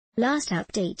Last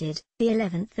updated, the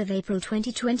 11th of April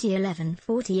 2020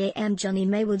 11:40 am. Jonny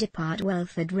May will depart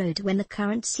Welford Road when the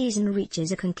current season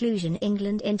reaches a conclusion.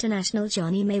 England international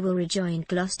Jonny May will rejoin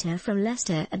Gloucester from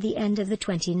Leicester at the end of the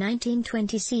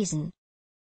 2019-20 season.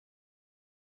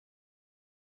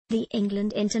 The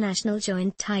England international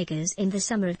joined Tigers in the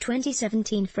summer of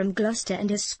 2017 from Gloucester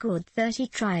and has scored 30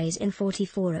 tries in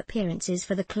 44 appearances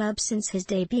for the club since his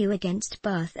debut against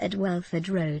Bath at Welford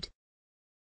Road.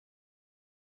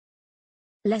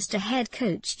 Leicester head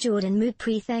coach Jonny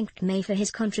May thanked May for his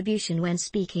contribution when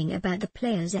speaking about the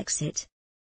player's exit.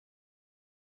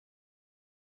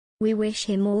 "We wish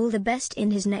him all the best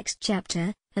in his next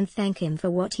chapter, and thank him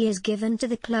for what he has given to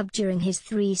the club during his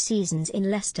 3 seasons in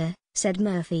Leicester," said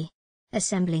Murphy.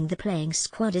 "Assembling the playing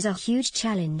squad is a huge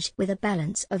challenge with a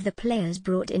balance of the players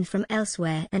brought in from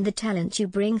elsewhere and the talent you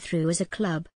bring through as a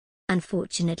club.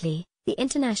 Unfortunately, the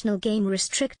international game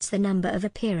restricts the number of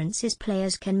appearances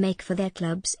players can make for their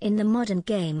clubs in the modern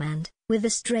game, and, with the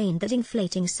strain that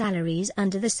inflating salaries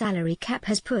under the salary cap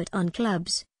has put on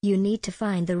clubs, you need to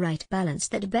find the right balance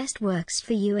that best works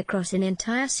for you across an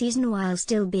entire season while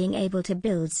still being able to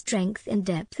build strength and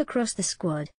depth across the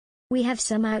squad. We have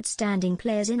some outstanding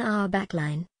players in our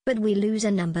backline, but we lose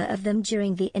a number of them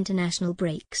during the international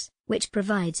breaks, which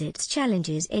provides its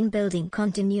challenges in building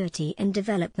continuity and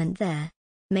development there."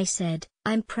 May said,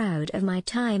 "I'm proud of my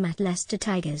time at Leicester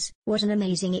Tigers. What an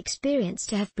amazing experience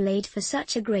to have played for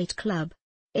such a great club.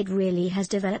 It really has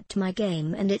developed my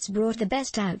game and it's brought the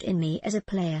best out in me as a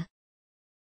player.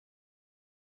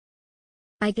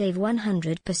 I gave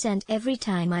 100% every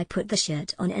time I put the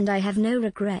shirt on and I have no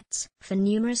regrets. For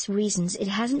numerous reasons it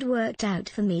hasn't worked out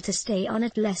for me to stay on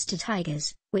at Leicester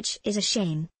Tigers, which is a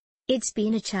shame. It's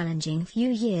been a challenging few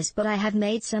years, but I have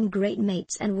made some great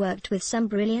mates and worked with some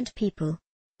brilliant people.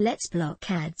 Let's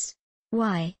block ads.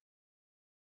 Why?